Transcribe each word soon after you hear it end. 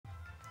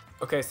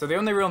Okay, so the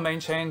only real main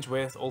change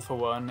with All for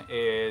One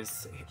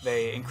is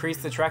they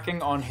increased the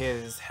tracking on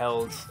his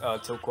held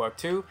tilt quirk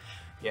 2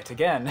 yet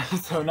again.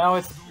 So now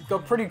it's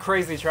got pretty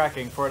crazy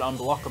tracking for an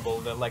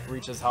unblockable that like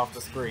reaches half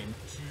the screen.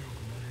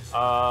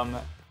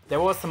 There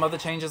was some other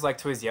changes like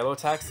to his yellow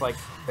attacks, like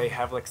they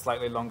have like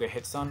slightly longer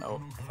hit stun.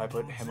 Oh, if I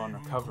put him on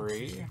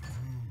recovery,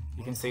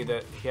 you can see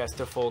that he has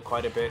to fall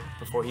quite a bit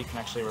before he can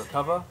actually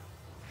recover.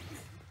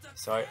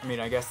 So I mean,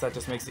 I guess that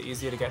just makes it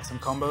easier to get some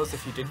combos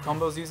if you did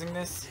combos using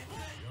this.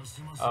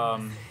 So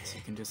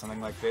you can do something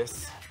like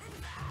this.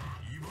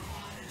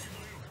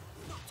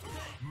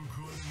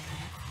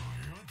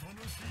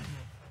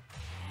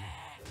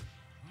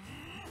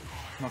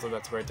 Not that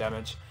that's great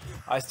damage.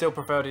 I still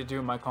prefer to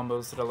do my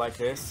combos that are like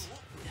this.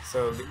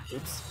 So,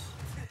 oops.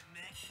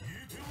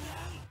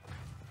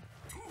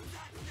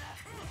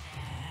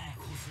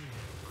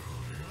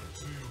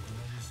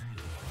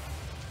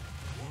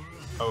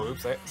 Oh,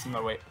 oops,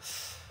 no, wait.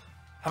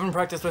 Haven't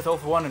practiced with All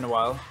for One in a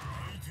while.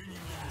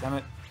 Damn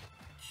it.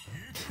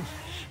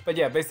 But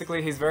yeah,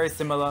 basically he's very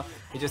similar.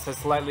 He just has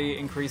slightly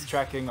increased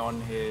tracking on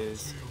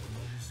his...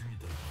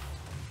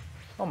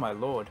 Oh my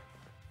lord.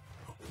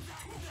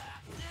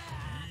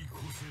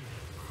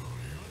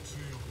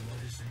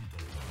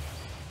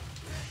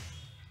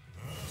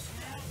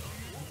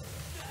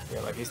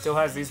 Yeah, like he still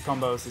has these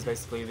combos, he's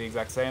basically the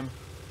exact same.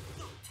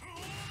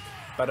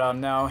 But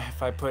now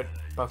if I put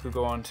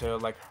Bakugo on to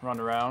like run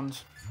around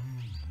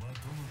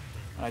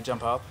and I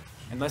jump up,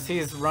 unless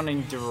he's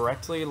running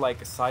directly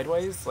like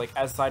sideways, like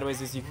as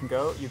sideways as you can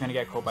go, you're gonna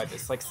get caught by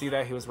this. Like see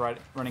there, he was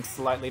running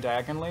slightly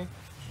diagonally.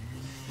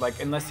 Like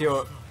unless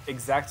you're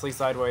exactly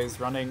sideways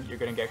running, you're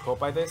gonna get caught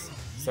by this.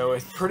 So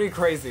it's pretty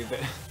crazy that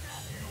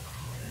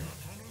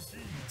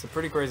it's a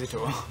pretty crazy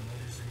tool.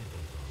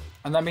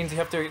 And that means you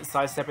have to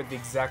sidestep at the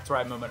exact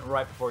right moment,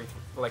 right before he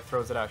like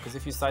throws it out. Because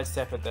if you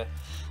sidestep at the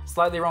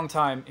slightly wrong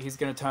time, he's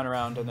gonna turn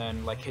around and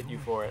then like hit you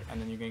for it,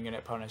 and then you're gonna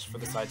get punished for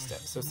the sidestep.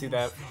 So see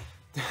that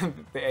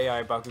the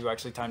AI Bakugo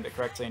actually timed it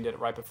correctly and did it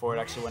right before it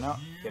actually went out.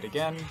 Yet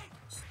again.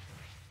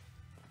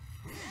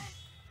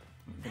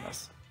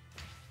 Goodness.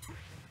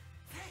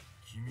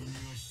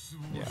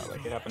 Yeah,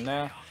 like it happened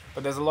there.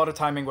 But there's a lot of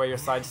timing where your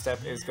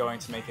sidestep is going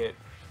to make it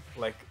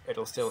like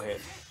it'll still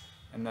hit.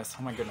 And that's,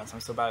 oh my goodness, I'm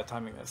so bad at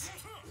timing this.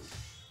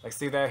 Like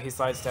see there, he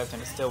sidestepped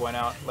and it still went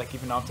out, like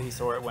even after he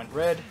saw it went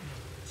red.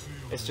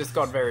 It's just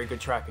got very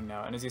good tracking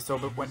now, and as you saw,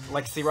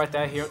 like see right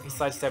there, he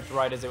sidestepped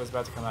right as it was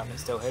about to come out and it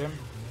still hit him.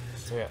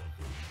 So yeah,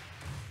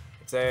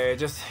 it's a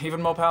just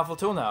even more powerful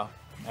tool now.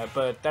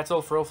 But that's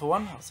all for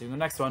One. I'll see you in the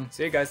next one.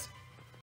 See you guys.